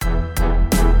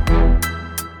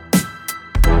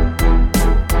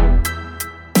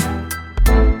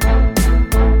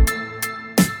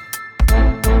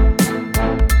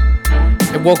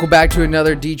And welcome back to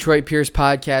another Detroit Pierce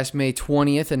podcast, May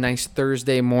 20th, a nice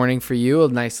Thursday morning for you, a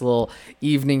nice little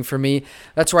evening for me.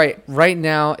 That's right. Right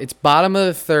now, it's bottom of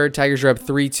the third. Tigers are up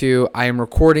 3-2. I am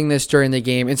recording this during the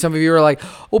game. And some of you are like,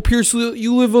 oh, Pierce,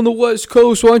 you live on the West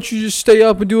Coast. Why don't you just stay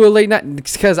up and do a late night?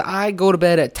 It's because I go to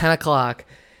bed at 10 o'clock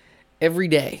every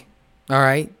day. All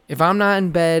right? If I'm not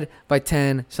in bed by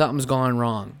 10, something's gone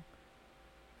wrong.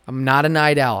 I'm not a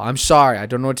night owl. I'm sorry. I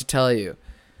don't know what to tell you.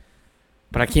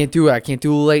 But I can't do it. I can't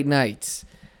do late nights.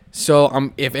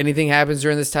 So if anything happens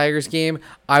during this Tigers game,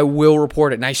 I will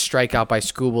report it. Nice strikeout by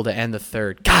Skubal to end the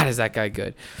third. God, is that guy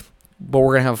good. But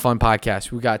we're going to have a fun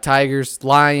podcast. We got Tigers,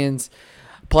 Lions,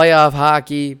 playoff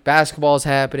hockey, basketball is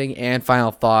happening, and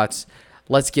final thoughts.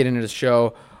 Let's get into the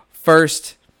show.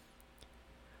 First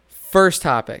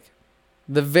topic.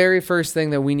 The very first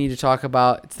thing that we need to talk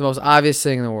about, it's the most obvious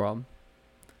thing in the world.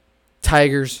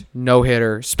 Tigers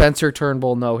no-hitter. Spencer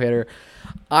Turnbull no-hitter.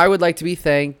 I would like to be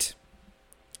thanked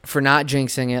for not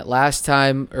jinxing it. Last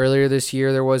time, earlier this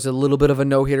year, there was a little bit of a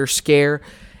no-hitter scare,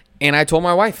 and I told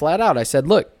my wife flat out, I said,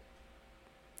 look,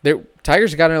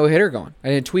 Tigers got a no-hitter going. I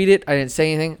didn't tweet it. I didn't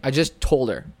say anything. I just told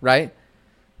her, right?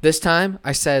 This time,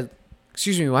 I said,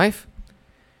 excuse me, wife,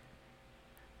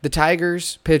 the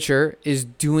Tigers pitcher is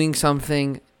doing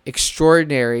something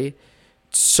extraordinary,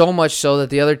 so much so that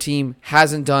the other team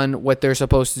hasn't done what they're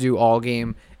supposed to do all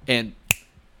game, and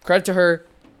credit to her.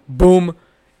 Boom.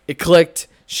 It clicked.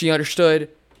 She understood.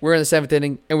 We're in the seventh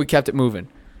inning, and we kept it moving.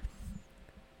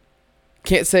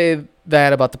 Can't say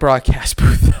that about the broadcast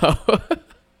booth, though.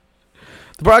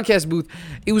 The broadcast booth,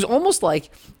 it was almost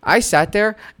like I sat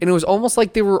there, and it was almost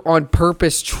like they were on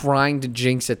purpose trying to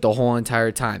jinx it the whole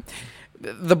entire time.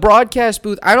 The broadcast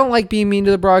booth, I don't like being mean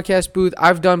to the broadcast booth.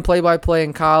 I've done play-by-play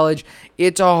in college.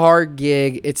 It's a hard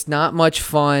gig. It's not much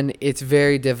fun. It's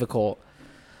very difficult.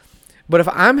 But if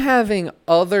I'm having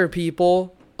other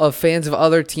people, fans of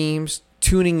other teams,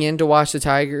 tuning in to watch the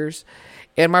Tigers,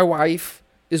 and my wife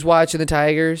is watching the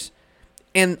Tigers,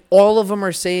 and all of them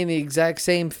are saying the exact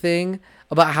same thing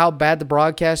about how bad the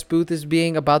broadcast booth is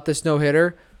being about this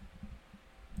no-hitter,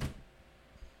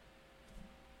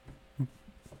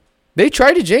 they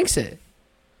tried to jinx it.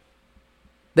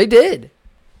 They did.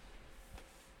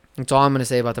 That's all I'm going to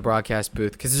say about the broadcast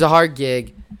booth, because it's a hard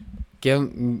gig. Give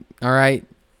them, all right,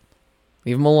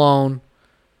 leave them alone.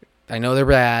 I know they're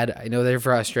bad. I know they're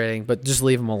frustrating, but just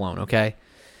leave them alone, okay?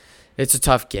 It's a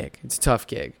tough gig.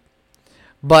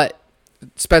 But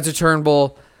Spencer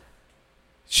Turnbull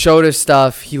showed his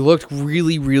stuff. He looked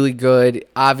really, really good.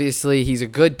 Obviously, he's a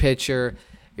good pitcher.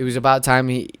 It was about time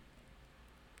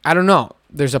I don't know.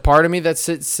 There's a part of me that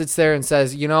sits there and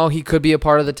says, he could be a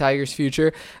part of the Tigers'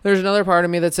 future. There's another part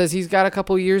of me that says he's got a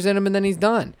couple years in him and then he's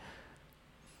done.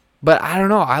 But I don't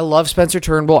know. I love Spencer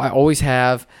Turnbull. I always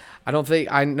have. I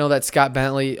know that Scott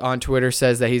Bentley on Twitter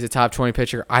says that he's a top 20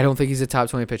 pitcher. I don't think he's a top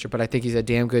 20 pitcher, but I think he's a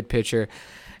damn good pitcher.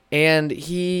 And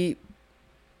he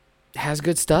has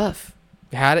good stuff.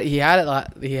 He had it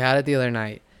the other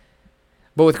night.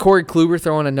 But with Corey Kluber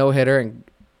throwing a no-hitter and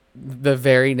the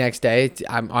very next day,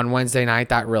 on Wednesday night,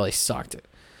 that really sucked.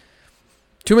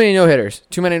 Too many no-hitters.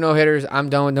 I'm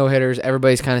done with no-hitters.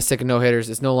 Everybody's kind of sick of no-hitters.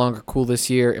 It's no longer cool this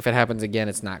year. If it happens again,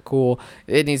 it's not cool.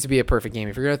 It needs to be a perfect game.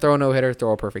 If you're going to throw a no-hitter,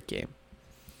 throw a perfect game.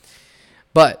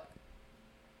 But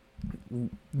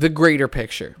the greater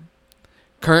picture.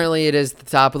 Currently, it is the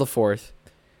top of the fourth,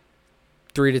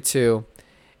 3-2.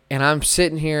 And I'm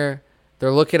sitting here.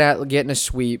 They're looking at getting a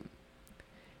sweep.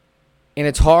 And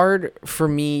it's hard for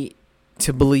me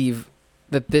to believe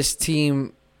that this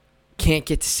team can't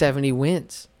get to 70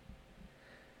 wins.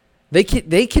 They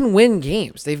can win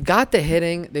games. They've got the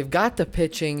hitting. They've got the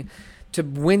pitching to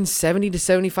win 70 to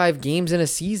 75 games in a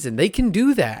season. They can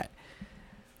do that.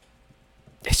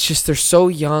 It's just they're so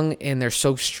young and they're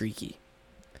so streaky.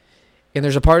 And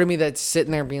there's a part of me that's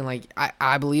sitting there being like,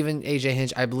 I believe in AJ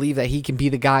Hinch. I believe that he can be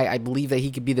the guy. I believe that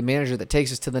he could be the manager that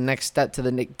takes us to the next step,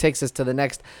 takes us to the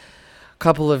next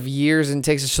couple of years and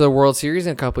takes us to the World Series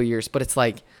in a couple of years. But it's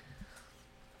like,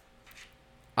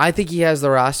 I think he has the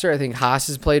roster. I think Haas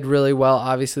has played really well,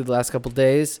 obviously, the last couple of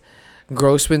days.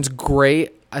 Grossman's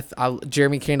great.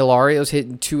 Jeremy Candelario's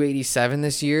hitting 287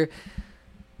 this year.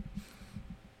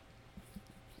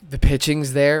 The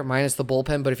pitching's there, minus the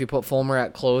bullpen. But if you put Fulmer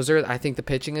at closer, I think the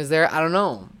pitching is there. I don't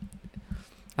know.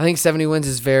 I think 70 wins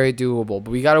is very doable.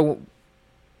 But we gotta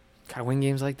win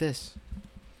games like this.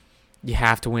 You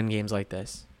have to win games like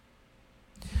this.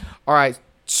 All right,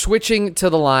 switching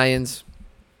to the Lions.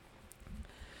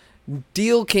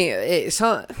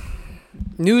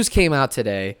 News came out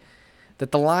today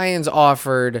that the Lions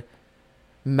offered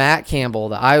Matt Campbell,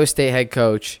 the Iowa State head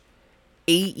coach,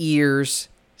 8 years,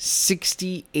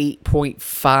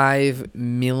 $68.5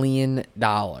 million.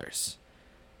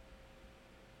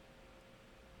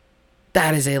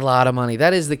 That is a lot of money.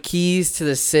 That is the keys to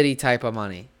the city type of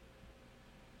money.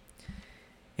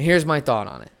 And here's my thought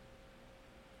on it.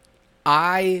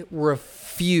 I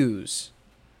refuse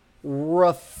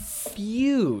to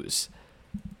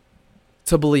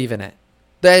believe in it.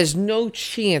 There is no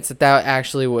chance that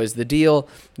actually was the deal.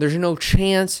 There's no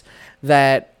chance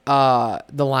that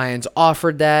the Lions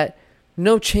offered that.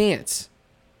 No chance.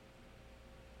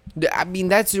 I mean,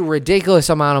 that's a ridiculous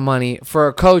amount of money for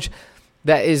a coach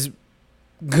that is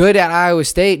good at Iowa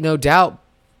State, no doubt,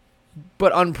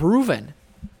 but unproven.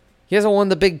 He hasn't won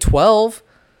the Big 12.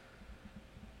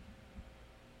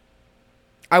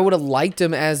 I would have liked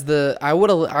him as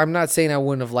I'm not saying I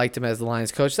wouldn't have liked him as the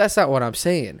Lions coach. That's not what I'm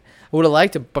saying. I would have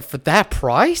liked him, but for that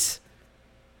price?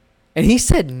 And he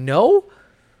said no?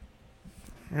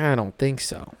 I don't think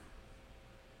so.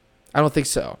 I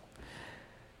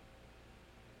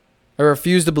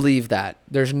refuse to believe that.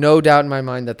 There's no doubt in my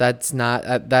mind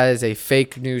that is a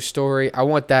fake news story. I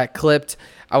want that clipped.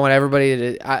 I want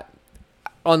everybody to,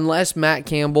 unless Matt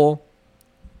Campbell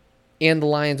and the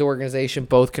Lions organization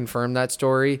both confirm that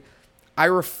story, I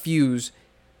refuse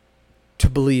to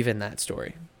believe in that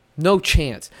story. No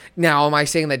chance. Now, am I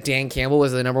saying that Dan Campbell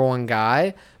was the number one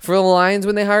guy for the Lions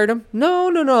when they hired him?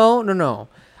 No.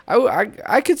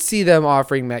 I could see them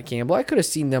offering Matt Campbell. I could have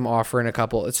seen them offering a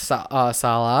couple.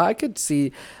 Salah. I could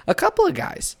see a couple of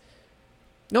guys.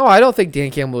 No, I don't think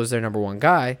Dan Campbell was their number one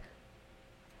guy.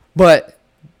 But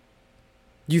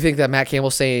you think that Matt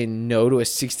Campbell's saying no to a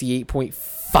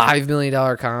 $68.5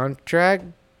 million contract?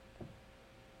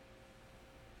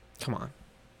 Come on.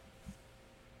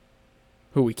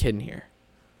 Who are we kidding here?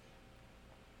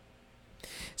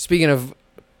 Speaking of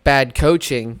bad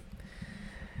coaching,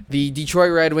 the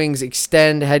Detroit Red Wings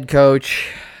extend head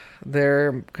coach,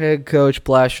 their head coach,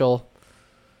 Blechle.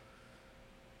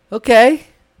 Okay.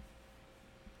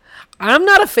 I'm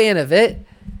not a fan of it.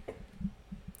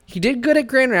 He did good at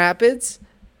Grand Rapids,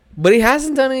 but he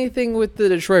hasn't done anything with the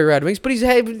Detroit Red Wings, but he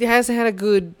hasn't had a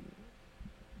good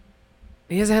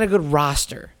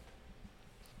roster.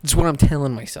 That's what I'm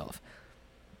telling myself.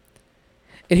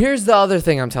 And here's the other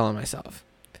thing I'm telling myself.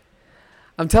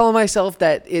 I'm telling myself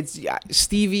that it's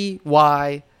Stevie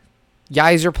Y,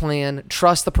 Yzer plan,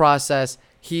 trust the process.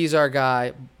 He's our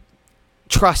guy.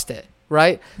 Trust it,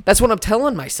 right? That's what I'm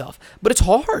telling myself. But it's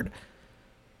hard.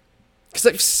 Because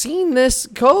I've seen this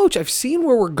coach. I've seen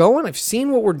where we're going. I've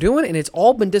seen what we're doing, and it's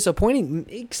all been disappointing,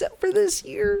 except for this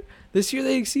year. This year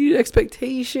they exceeded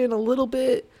expectation a little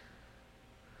bit.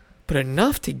 But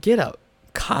enough to get a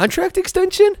contract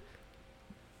extension?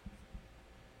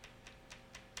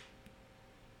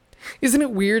 Isn't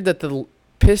it weird that the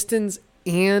Pistons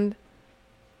and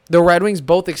the Red Wings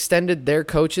both extended their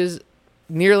coaches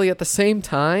nearly at the same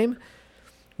time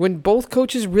when both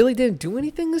coaches really didn't do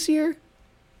anything this year?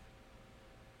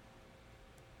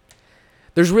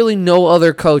 There's really no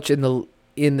other coach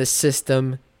in the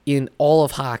system in all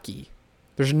of hockey.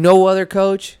 There's no other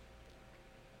coach.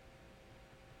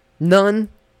 None.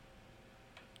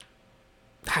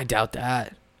 I doubt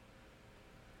that.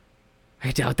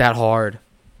 I doubt that hard.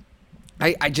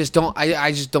 I just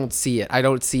don't see it. I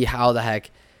don't see how the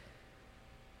heck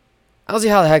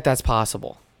that's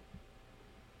possible.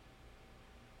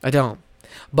 I don't.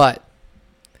 But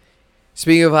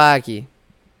speaking of hockey,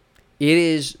 it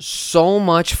is so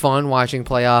much fun watching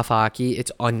playoff hockey.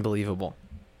 It's unbelievable.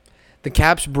 The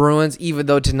Caps Bruins, even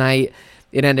though tonight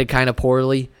it ended kind of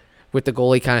poorly with the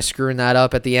goalie kind of screwing that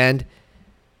up at the end,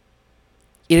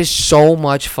 it is so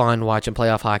much fun watching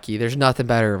playoff hockey. There's nothing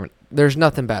better.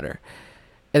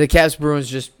 And the Caps Bruins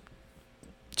just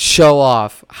show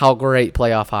off how great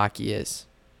playoff hockey is.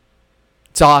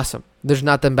 It's awesome. There's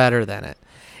nothing better than it.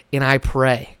 And I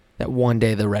pray that one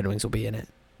day the Red Wings will be in it.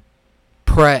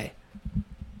 Pray.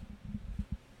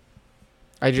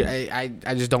 I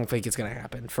just don't think it's going to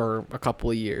happen for a couple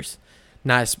of years.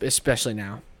 Not especially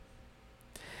now.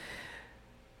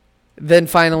 Then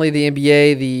finally the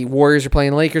NBA, the Warriors are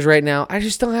playing Lakers right now. I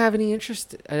just don't have any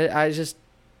interest.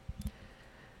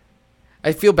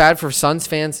 I feel bad for Suns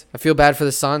fans. I feel bad for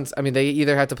the Suns. I mean, they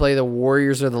either have to play the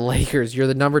Warriors or the Lakers. You're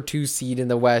the number 2 seed in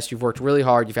the West. You've worked really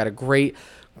hard. You've had a great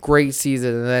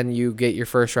season, and then you get your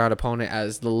first round opponent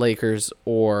as the Lakers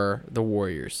or the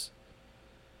Warriors.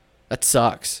 That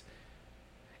sucks.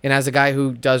 And as a guy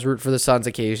who does root for the Suns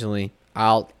occasionally,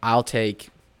 I'll take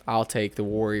the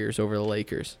Warriors over the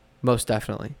Lakers. Most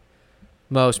definitely.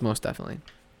 Most definitely.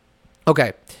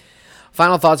 Okay.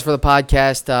 Final thoughts for the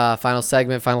podcast. Final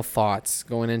segment. Final thoughts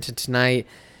going into tonight.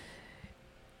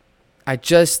 I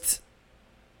just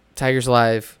Tigers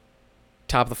live.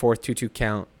 Top of the fourth, 2-2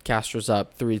 count. Castro's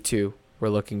up 3-2. We're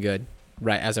looking good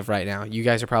right as of right now. You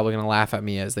guys are probably going to laugh at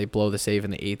me as they blow the save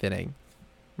in the 8th inning.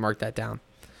 Mark that down.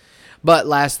 But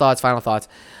final thoughts.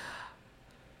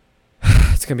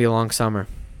 It's going to be a long summer.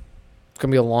 It's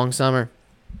going to be a long summer.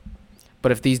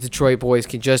 But if these Detroit boys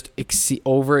can just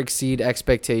exceed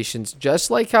expectations, just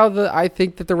like how I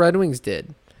think that the Red Wings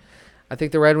did. I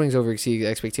think the Red Wings overexceeded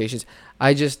expectations.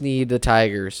 I just need the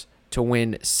Tigers to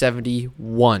win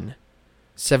 71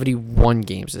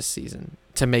 games this season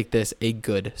to make this a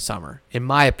good summer. In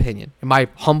my opinion, in my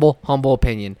humble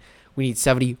opinion, we need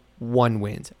 71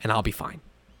 wins, and I'll be fine.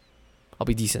 I'll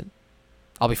be decent.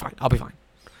 I'll be fine.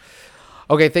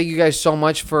 Okay, thank you guys so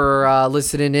much for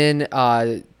listening in.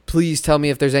 Please tell me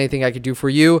if there's anything I could do for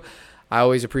you. I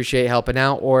always appreciate helping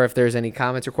out, or if there's any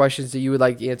comments or questions that you would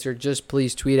like answered, just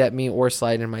please tweet at me or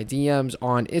slide in my DMs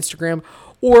on Instagram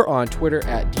or on Twitter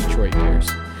at Detroit Bears.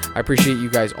 I appreciate you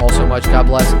guys all so much. God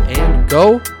bless, and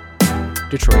go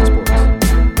Detroit Sports.